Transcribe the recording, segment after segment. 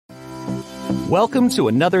Welcome to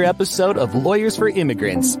another episode of Lawyers for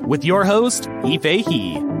Immigrants with your host,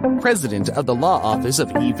 Yifei, president of the law office of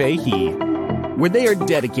Yifei, where they are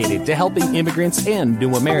dedicated to helping immigrants and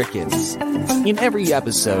new Americans. In every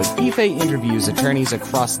episode, Yifei interviews attorneys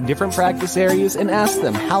across different practice areas and asks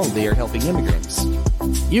them how they are helping immigrants.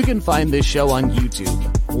 You can find this show on YouTube,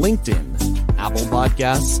 LinkedIn, Apple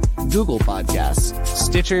Podcasts, Google Podcasts,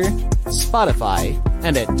 Stitcher, Spotify,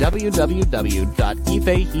 and at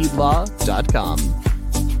www.yifeilaw.com.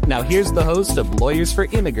 Now here's the host of Lawyers for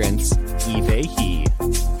Immigrants, Yifei.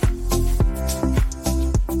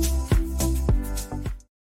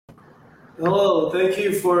 Hello, thank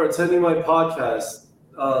you for attending my podcast.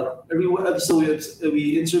 Every episode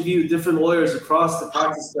we interview different lawyers across the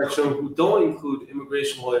practice spectrum who don't include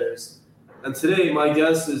immigration lawyers. And today my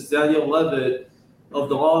guest is Daniel Levit of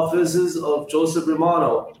the law offices of Joseph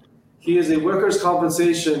Romano. He is a workers'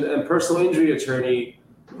 compensation and personal injury attorney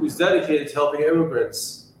who's dedicated to helping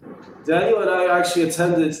immigrants. Daniel and I actually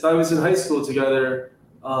attended Stuyvesant High School together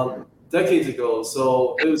decades ago,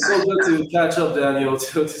 so it was so good to catch up, Daniel,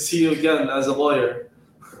 to see you again as a lawyer.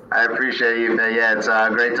 I appreciate you. Yeah, it's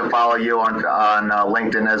great to follow you on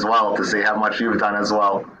LinkedIn as well to see how much you've done as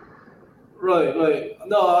well. Right.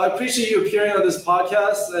 No, I appreciate you appearing on this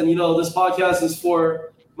podcast, and this podcast is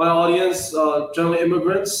for my audience, generally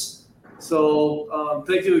immigrants. So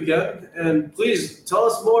thank you again, and please tell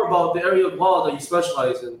us more about the area of law that you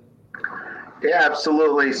specialize in. Yeah,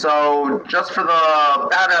 absolutely. So just for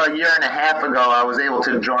about a year and a half ago, I was able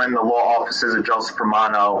to join the law offices of Joseph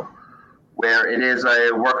Romano, where it is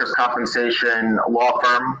a workers' compensation law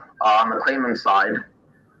firm on the claimant side.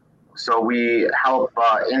 So we help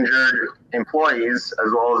injured employees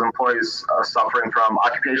as well as employees suffering from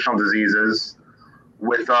occupational diseases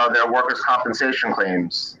with their workers' compensation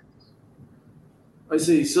claims. I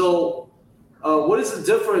see. So what is the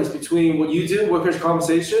difference between what you do, workers'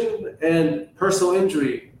 compensation, and personal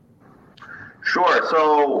injury? Sure.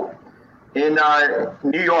 So in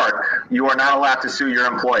New York, you are not allowed to sue your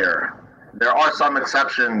employer. There are some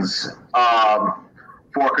exceptions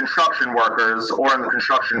for construction workers or in the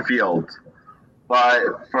construction field. But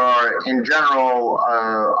in general,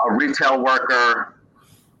 a retail worker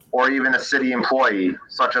or even a city employee,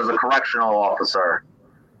 such as a correctional officer,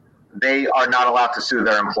 they are not allowed to sue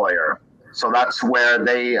their employer. So that's where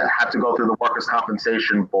they have to go through the Workers'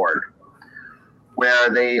 Compensation Board, where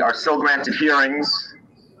they are still granted hearings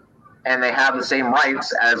and they have the same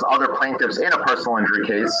rights as other plaintiffs in a personal injury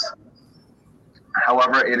case.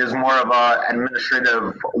 However, it is more of an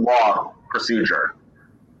administrative law procedure.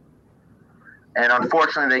 And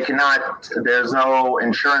unfortunately, there's no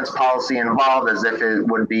insurance policy involved as if it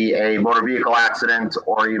would be a motor vehicle accident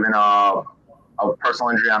or even a personal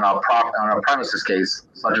injury on a premises case,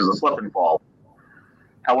 such as a slip and fall.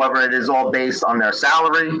 However, it is all based on their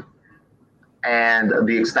salary and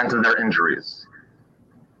the extent of their injuries.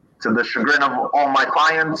 To the chagrin of all my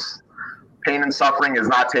clients, pain and suffering is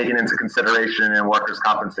not taken into consideration in workers'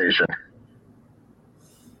 compensation.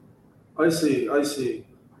 I see.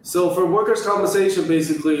 So for workers' compensation,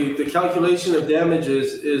 basically, the calculation of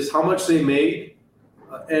damages is how much they made,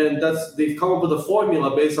 and they've come up with a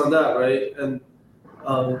formula based on that, right? And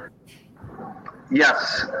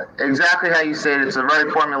yes, exactly how you said. It's a very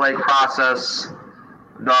formulaic process.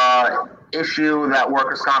 The issue that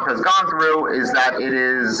workers' comp has gone through is that it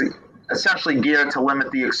is essentially geared to limit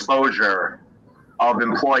the exposure of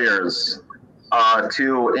employers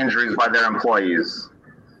to injuries by their employees.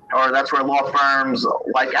 Or that's where law firms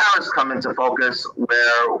like ours come into focus,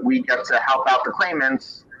 where we get to help out the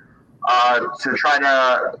claimants to try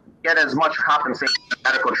to get as much compensation and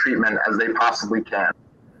medical treatment as they possibly can.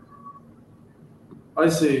 I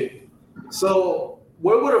see. So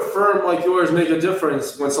where would a firm like yours make a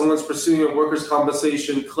difference when someone's pursuing a workers'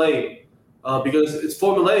 compensation claim? Because it's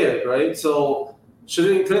formulaic, right? So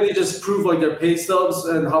couldn't they just prove like their pay stubs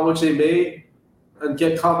and how much they made and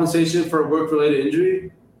get compensation for a work-related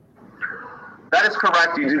injury? That is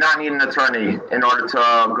correct. You do not need an attorney in order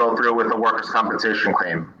to go through with a workers' compensation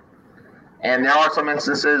claim. And there are some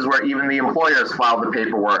instances where even the employers file the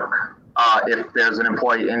paperwork if there's an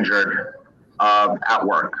employee injured at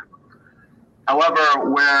work. However,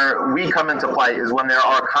 where we come into play is when there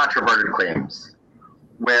are controverted claims,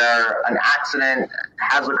 where an accident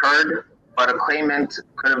has occurred, but a claimant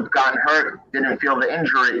could have gotten hurt, didn't feel the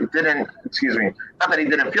injury, not that he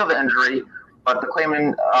didn't feel the injury, but the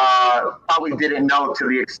claimant probably didn't know to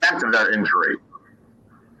the extent of their injury.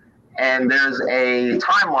 And there's a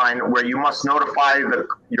timeline where you must notify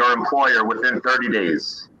your employer within 30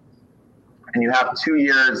 days. And you have 2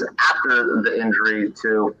 years after the injury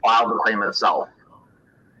to file the claim itself.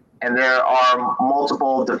 And there are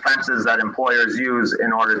multiple defenses that employers use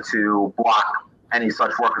in order to block any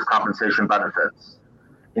such workers' compensation benefits,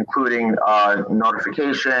 including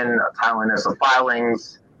notification, timeliness of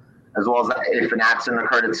filings, as well as if an accident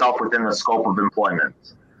occurred itself within the scope of employment.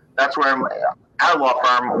 That's where our law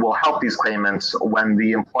firm will help these claimants when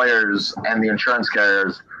the employers and the insurance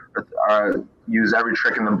carriers use every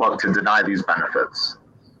trick in the book to deny these benefits.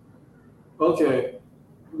 Okay.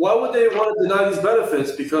 Why would they want to deny these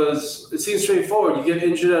benefits? Because it seems straightforward. You get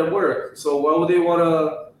injured at work. So why would they want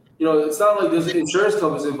to, it's not like there's insurance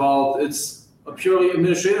companies involved. It's a purely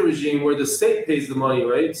administrative regime where the state pays the money,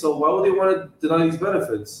 right? So why would they want to deny these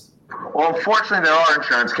benefits? Well, unfortunately, there are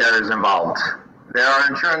insurance carriers involved. There are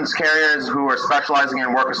insurance carriers who are specializing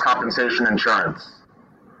in workers' compensation insurance.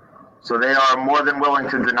 So they are more than willing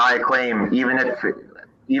to deny a claim, even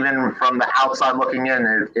from the outside looking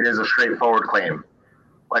in, it is a straightforward claim.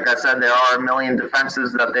 Like I said, there are a million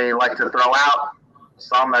defenses that they like to throw out,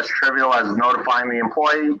 some as trivial as notifying the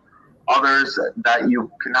employee, others that you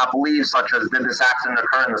cannot believe, such as did this accident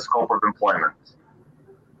occur in the scope of employment?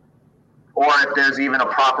 Or if there's even a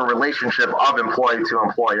proper relationship of employee to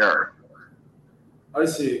employer. I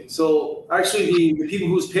see. So actually the people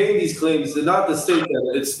who's paying these claims, they're not the state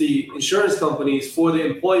then. It's the insurance companies for the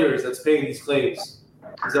employers that's paying these claims.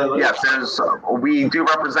 Is that right? Yes, we do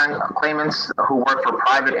represent claimants who work for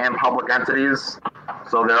private and public entities.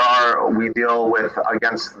 So we deal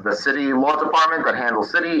against the city law department that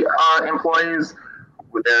handles city employees.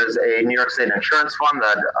 There's a New York State insurance fund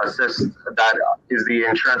that is the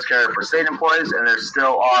insurance carrier for state employees, and there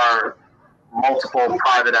still are multiple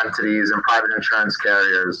private entities and private insurance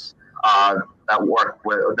carriers that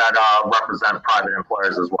represent private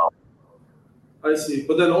employers as well. I see.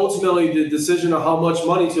 But then ultimately the decision of how much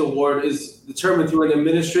money to award is determined through an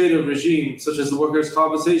administrative regime, such as the Workers'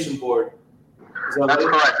 Compensation Board. That's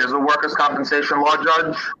correct. There's a workers' compensation law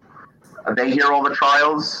judge. They hear all the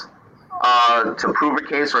trials to prove a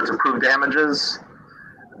case or to prove damages.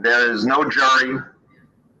 There is no jury.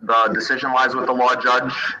 The decision lies with the law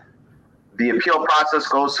judge. The appeal process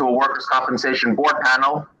goes to a workers' compensation board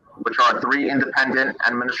panel, which are 3 independent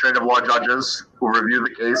administrative law judges who review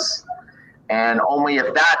the case. And only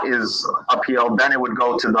if that is appealed, then it would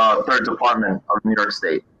go to the 3rd Department of New York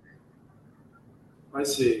State. I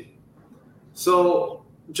see. So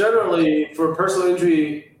generally, for personal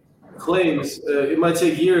injury claims, it might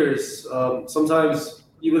take years, sometimes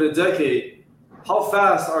even a decade. How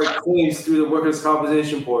fast are claims through the Workers'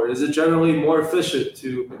 Compensation Board? Is it generally more efficient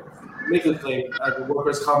to make a claim at the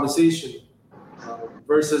workers' compensation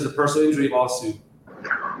versus a personal injury lawsuit?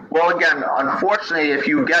 Well, again, unfortunately, if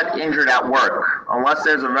you get injured at work, unless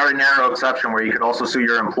there's a very narrow exception where you could also sue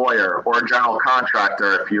your employer or a general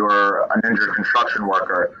contractor if you're an injured construction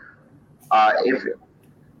worker,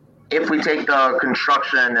 if we take the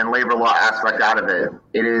construction and labor law aspect out of it,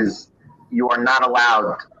 you are not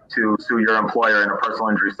allowed to sue your employer in a personal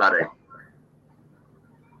injury setting.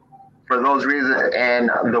 For those reasons, and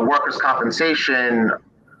the workers' compensation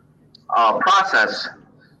process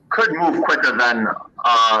could move quicker than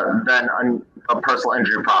a personal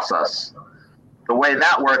injury process. The way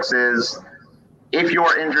that works is, if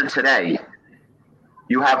you're injured today,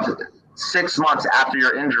 you have 6 months after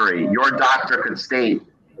your injury, your doctor could state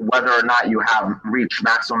whether or not you have reached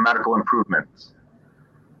maximum medical improvement.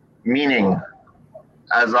 Meaning,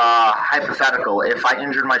 as a hypothetical, if I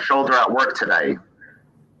injured my shoulder at work today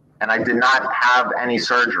and I did not have any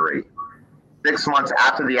surgery, 6 months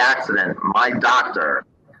after the accident, my doctor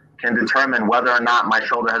can determine whether or not my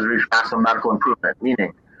shoulder has reached maximum medical improvement,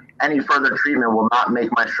 meaning any further treatment will not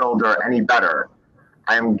make my shoulder any better.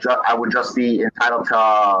 I would just be entitled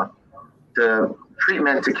to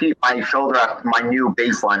treatment to keep my shoulder at my new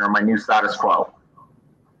baseline or my new status quo.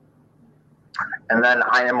 And then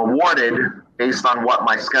I am awarded based on what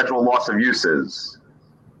my scheduled loss of use is.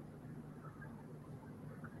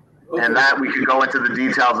 Okay. And that we could go into the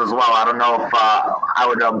details as well. I don't know if I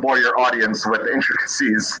would bore your audience with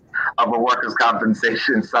intricacies of a workers'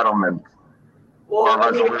 compensation settlement or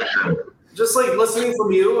resolution. Just like listening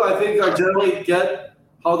from you, I think I generally get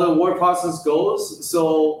how the award process goes.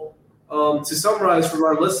 So to summarize for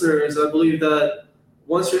our listeners, I believe that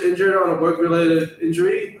once you're injured on a work-related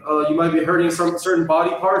injury, you might be hurting some certain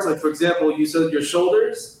body parts. Like, for example, you said your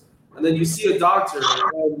shoulders. And then you see a doctor,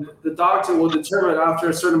 and the doctor will determine after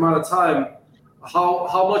a certain amount of time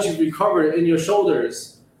how much you've recovered in your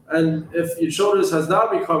shoulders. And if your shoulders has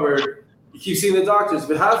not recovered, you keep seeing the doctors.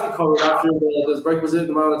 If it has recovered after the requisite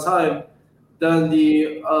amount of time, then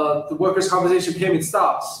the workers' compensation payment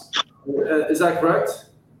stops. Is that correct?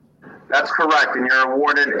 That's correct, and you're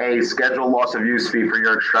awarded a scheduled loss of use fee for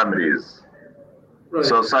your extremities. Right.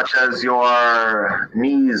 So such as your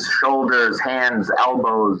knees, shoulders, hands,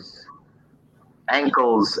 elbows,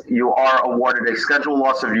 ankles, you are awarded a scheduled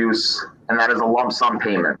loss of use, and that is a lump sum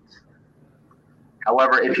payment.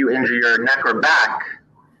 However, if you injure your neck or back,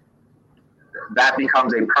 that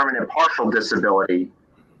becomes a permanent partial disability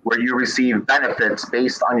where you receive benefits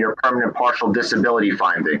based on your permanent partial disability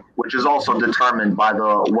finding, which is also determined by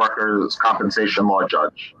the workers' compensation law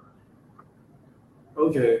judge.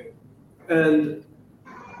 Okay. And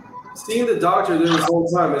seeing the doctor during this whole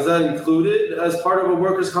time, is that included as part of a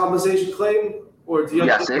workers' compensation claim? Or do you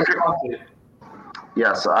have to pocket?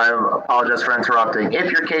 Yes, I apologize for interrupting.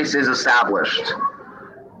 If your case is established,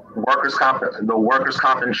 the workers'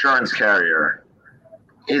 comp insurance carrier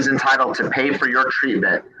is entitled to pay for your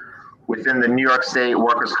treatment within the New York State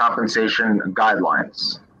workers' compensation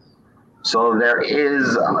guidelines. So there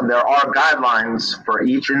are guidelines for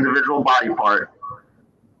each individual body part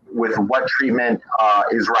with what treatment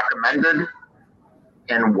is recommended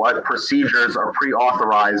and what procedures are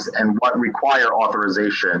pre-authorized and what require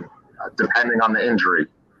authorization depending on the injury.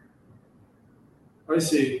 I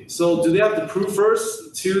see. So do they have to prove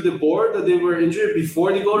first to the board that they were injured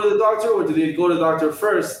before they go to the doctor, or do they go to the doctor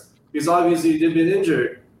first? Because obviously they've been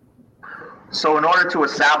injured. So in order to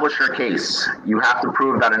establish your case, you have to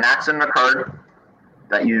prove that an accident occurred,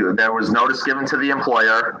 that there was notice given to the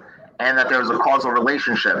employer, and that there was a causal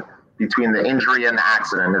relationship between the injury and the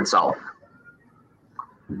accident itself.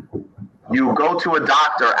 You go to a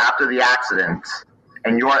doctor after the accident,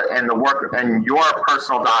 and your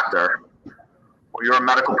personal doctor or your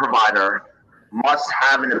medical provider must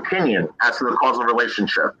have an opinion as to the causal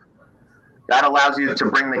relationship. That allows you to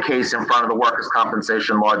bring the case in front of the workers'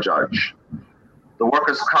 compensation law judge. The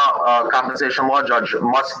workers' compensation law judge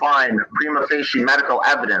must find prima facie medical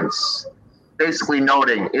evidence, basically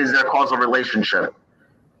noting, is there a causal relationship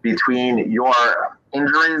between your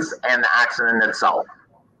injuries and the accident itself?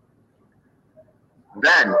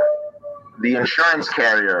 Then the insurance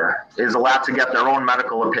carrier is allowed to get their own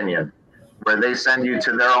medical opinion, where they send you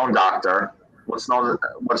to their own doctor, what's known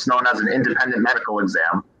as an independent medical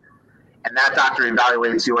exam, and that doctor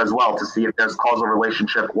evaluates you as well to see if there's a causal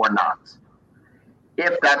relationship or not.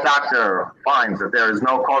 If that doctor finds that there is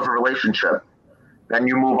no causal relationship, then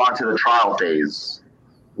you move on to the trial phase,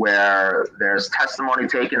 where there's testimony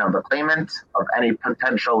taken of the claimant, of any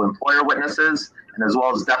potential employer witnesses, and as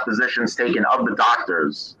well as depositions taken of the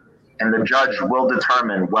doctors. And the judge will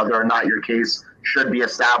determine whether or not your case should be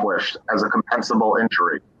established as a compensable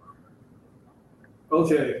injury.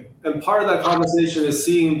 Okay. And part of that compensation is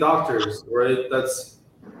seeing doctors, right? That's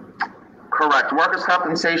correct. Workers'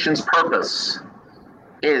 compensation's purpose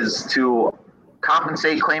is to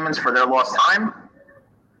compensate claimants for their lost time,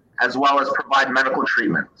 as well as provide medical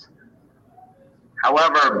treatment.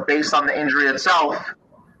 However, based on the injury itself,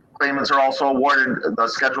 claimants are also awarded the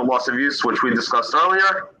scheduled loss of use, which we discussed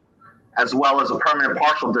earlier, as well as a permanent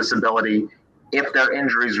partial disability if their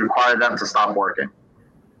injuries require them to stop working.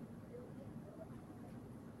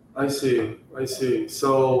 I see.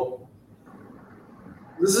 So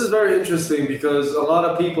this is very interesting because a lot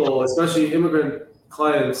of people, especially immigrant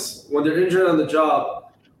clients, when they're injured on the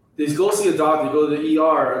job, they go see a doctor, go to the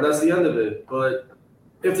ER, and that's the end of it. But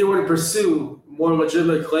if they were to pursue more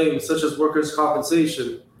legitimate claims, such as workers'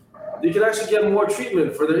 compensation, they can actually get more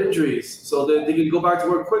treatment for their injuries so that they can go back to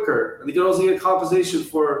work quicker. And they can also get compensation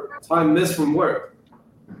for time missed from work.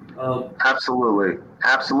 Absolutely.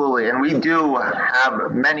 And we do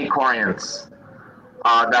have many clients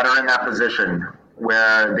that are in that position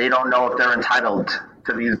where they don't know if they're entitled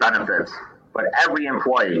to these benefits. But every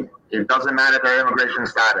employee, it doesn't matter their immigration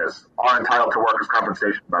status, are entitled to workers'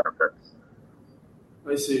 compensation benefits.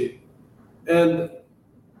 I see. And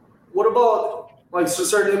what about like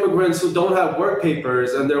certain immigrants who don't have work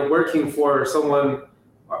papers and they're working for someone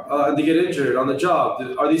and they get injured on the job?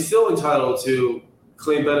 Are they still entitled to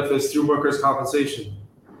claim benefits through workers' compensation?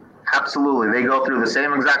 Absolutely. They go through the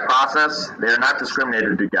same exact process. They're not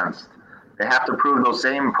discriminated against. They have to prove those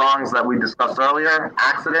same prongs that we discussed earlier: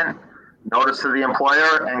 accident, notice to the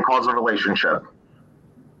employer, and causal relationship.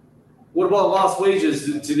 What about lost wages?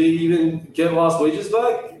 Do they even get lost wages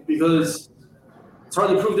back? Because it's hard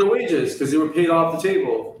to prove their wages because they were paid off the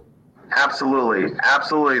table. Absolutely.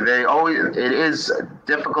 It is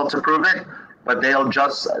difficult to prove it, but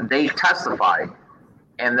they testify,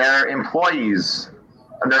 and their employers,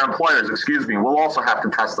 will also have to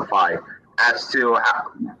testify as to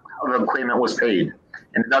how the claimant was paid.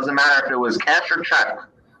 And it doesn't matter if it was cash or check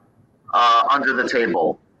under the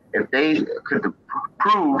table. If they could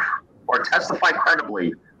prove or testify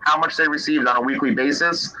credibly how much they received on a weekly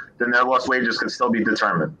basis, then their lost wages could still be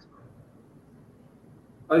determined.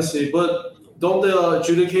 I see, but don't the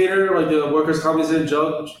adjudicator, like the workers' compensation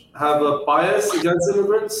judge, have a bias against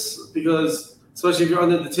immigrants? Because especially if you're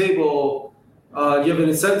under the table, you have an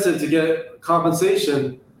incentive to get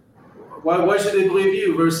compensation. Why should they believe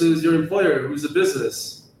you versus your employer, who's a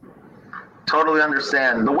business? Totally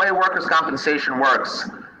understand. The way workers' compensation works,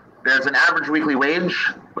 there's an average weekly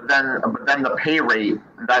wage, but then the pay rate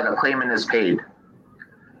that a claimant is paid.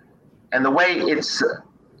 And the way it's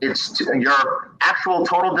your actual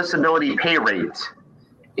total disability pay rate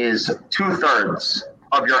is 2/3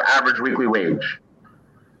 of your average weekly wage.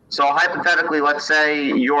 So hypothetically, let's say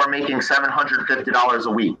you're making $750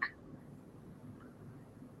 a week.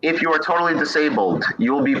 If you are totally disabled,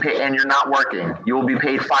 you will be paid, and you're not working, you will be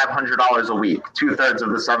paid $500 a week, 2/3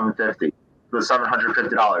 of the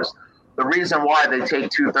 $750. The reason why they take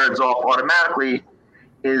 2/3 off automatically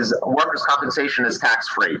is workers' compensation is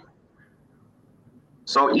tax-free.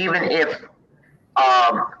 So even if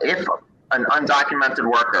an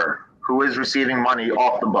undocumented worker who is receiving money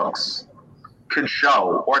off the books could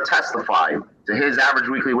show or testify to his average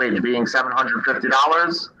weekly wage being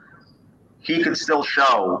 $750, he could still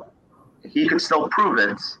prove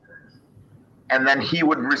it, and then he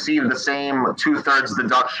would receive the same 2/3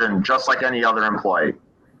 deduction just like any other employee.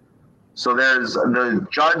 So the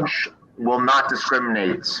judge will not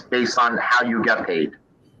discriminate based on how you get paid.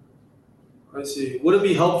 I see. Would it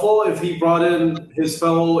be helpful if he brought in his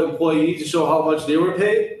fellow employee to show how much they were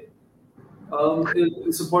paid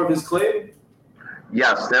in support of his claim?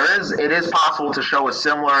 Yes, it is possible to show a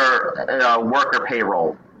similar worker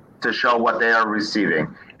payroll to show what they are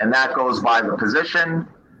receiving. And that goes by the position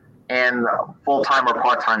and full-time or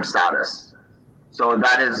part-time status. So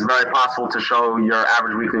that is very possible to show your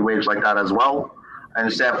average weekly wage like that as well. I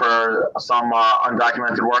understand for some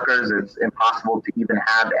undocumented workers, it's impossible to even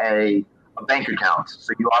have a bank account.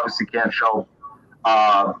 So you obviously can't show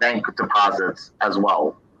bank deposits as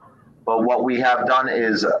well. But what we have done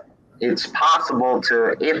is it's possible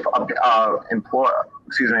to, if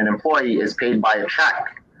an employee is paid by a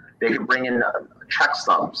check, they can bring in check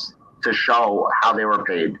stubs to show how they were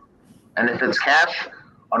paid. And if it's cash,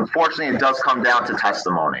 unfortunately, it does come down to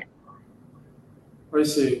testimony. I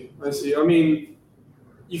see. I mean,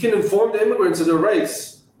 you can inform the immigrants of their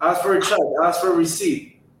rights. Ask for a check. Ask for a receipt.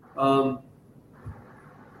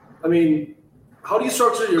 I mean, how do you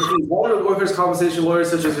structure your fees? How do workers' compensation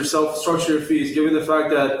lawyers such as yourself structure your fees, given the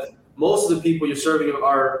fact that most of the people you're serving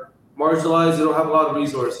are marginalized, they don't have a lot of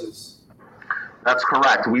resources? That's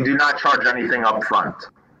correct. We do not charge anything up front.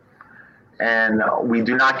 And we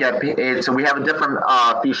do not get paid. So we have a different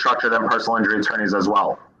fee structure than personal injury attorneys as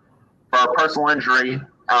well. For personal injury,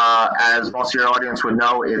 as most of your audience would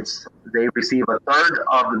know, they receive 1/3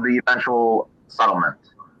 of the eventual settlement.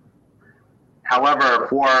 However,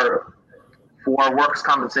 for workers'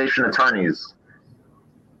 compensation attorneys,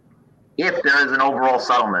 if there is an overall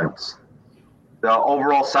settlement, the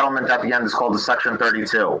overall settlement at the end is called a Section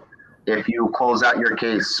 32. If you close out your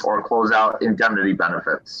case or close out indemnity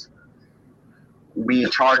benefits, we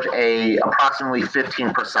charge approximately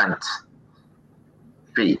 15%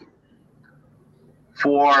 fee.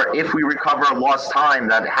 If we recover lost time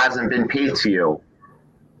that hasn't been paid to you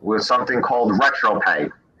with something called retro pay.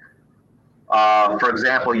 For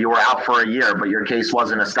example, you were out for a year, but your case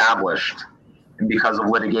wasn't established because of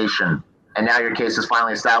litigation. And now your case is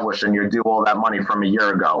finally established and you're due all that money from a year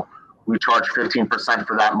ago. We charge 15%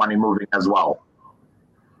 for that money moving as well.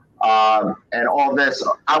 And all this,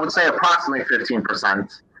 I would say approximately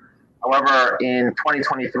 15%. However, in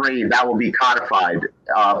 2023, that will be codified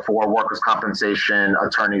for workers' compensation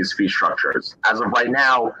attorneys' fee structures. As of right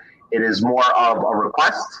now, it is more of a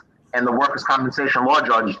request, and the workers' compensation law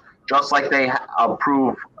judge, just like they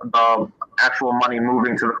approve the actual money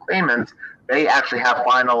moving to the claimant, they actually have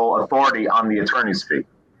final authority on the attorney's fee.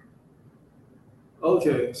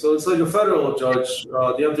 Okay, so it's like a federal judge.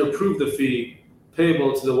 They have to approve the fee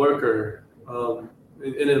payable to the worker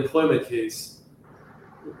in an employment case.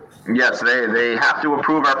 Yes, they have to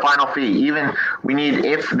approve our final fee. Even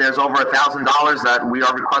if there's over $1,000 that we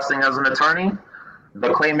are requesting as an attorney,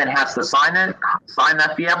 the claimant has to sign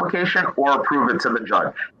that fee application, or approve it to the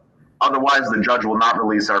judge. Otherwise, the judge will not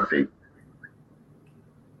release our fee.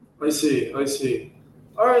 I see.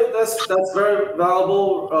 All right, that's very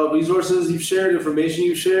valuable resources you've shared, information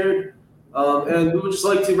you've shared, and we would just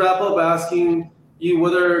like to wrap up asking you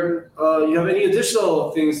whether you have any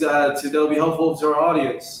additional things to add that will be helpful to our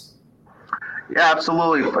audience. Yeah,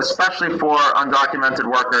 absolutely, especially for undocumented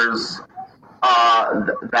workers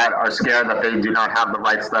that are scared that they do not have the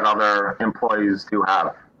rights that other employees do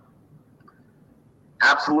have.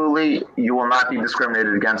 absolutely, you will not be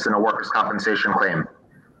discriminated against in a workers' compensation claim.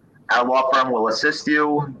 Our law firm will assist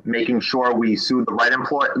you, making sure we sue the right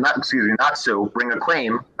employer, bring a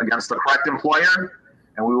claim against the correct employer,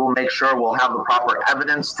 and we will make sure we'll have the proper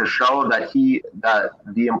evidence to show that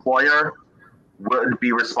the employer would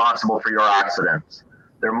be responsible for your accident.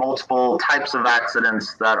 There are multiple types of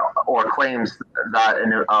accidents or claims that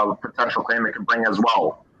a potential claimant can bring as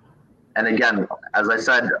well. And again, as I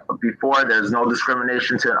said before, there's no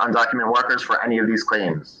discrimination to undocumented workers for any of these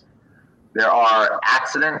claims. There are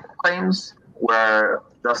accident claims where,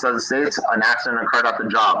 just as it states, an accident occurred at the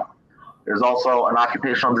job. There's also an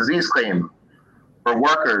occupational disease claim for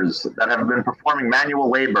workers that have been performing manual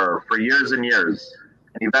labor for years and years,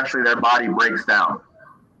 and eventually their body breaks down.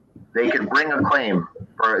 They can bring a claim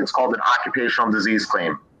it's called an occupational disease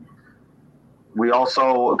claim. We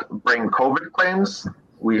also bring COVID claims.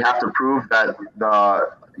 We have to prove that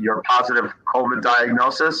your positive COVID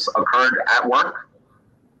diagnosis occurred at work,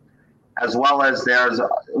 as well as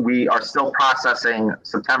we are still processing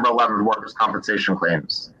September 11th workers' compensation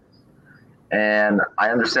claims. And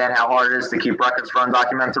I understand how hard it is to keep records for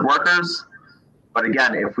undocumented workers. But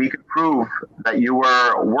again, if we could prove that you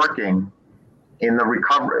were working in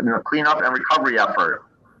the cleanup and recovery effort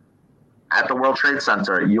at the World Trade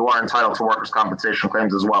Center, you are entitled to workers' compensation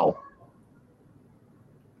claims as well.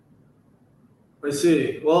 I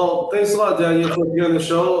see. Well, thanks a lot, Daniel, for being on the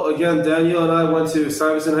show. Again, Daniel and I went to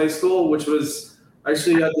Stuyvesant High School, which was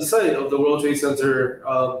actually at the site of the World Trade Center.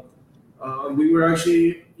 We were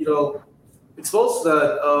actually, exposed to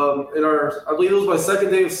that in I believe it was my second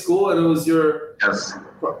day of school, and it was Yes.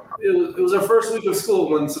 It was our first week of school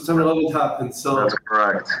when September 11th happened. So that's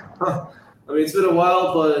correct. I mean, it's been a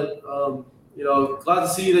while, but glad to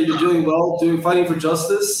see that you're doing well, fighting for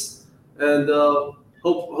justice, and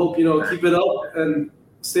hope keep it up and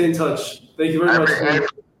stay in touch. Thank you very much.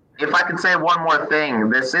 If I could say one more thing,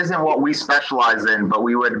 this isn't what we specialize in, but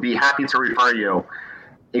we would be happy to refer you.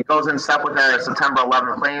 It goes in step with our September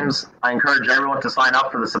 11th claims. I encourage everyone to sign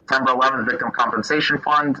up for the September 11th Victim Compensation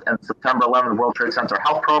Fund and September 11th World Trade Center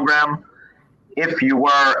Health Program. If you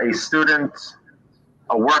were a student,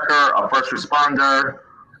 a worker, a first responder,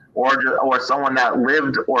 or someone that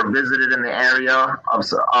lived or visited in the area of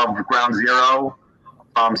Ground Zero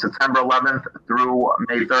from September 11th through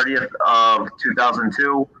May 30th of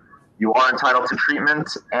 2002, you are entitled to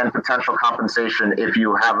treatment and potential compensation if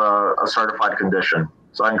you have a certified condition.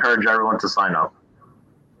 So I encourage everyone to sign up.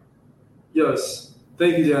 Yes.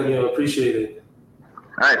 Thank you, Daniel. Appreciate it.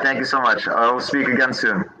 All right. Thank you so much. I will speak again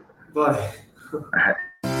soon. Bye. All right.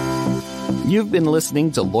 You've been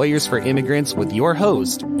listening to Lawyers for Immigrants with your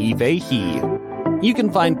host, Yifei He. You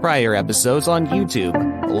can find prior episodes on YouTube,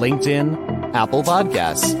 LinkedIn, Apple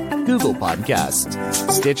Podcasts, Google Podcasts,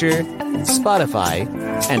 Stitcher, Spotify,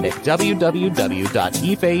 and at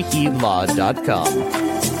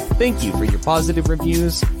www.yifeilaw.com. Thank you for your positive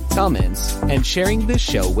reviews, comments, and sharing this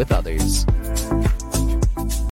show with others.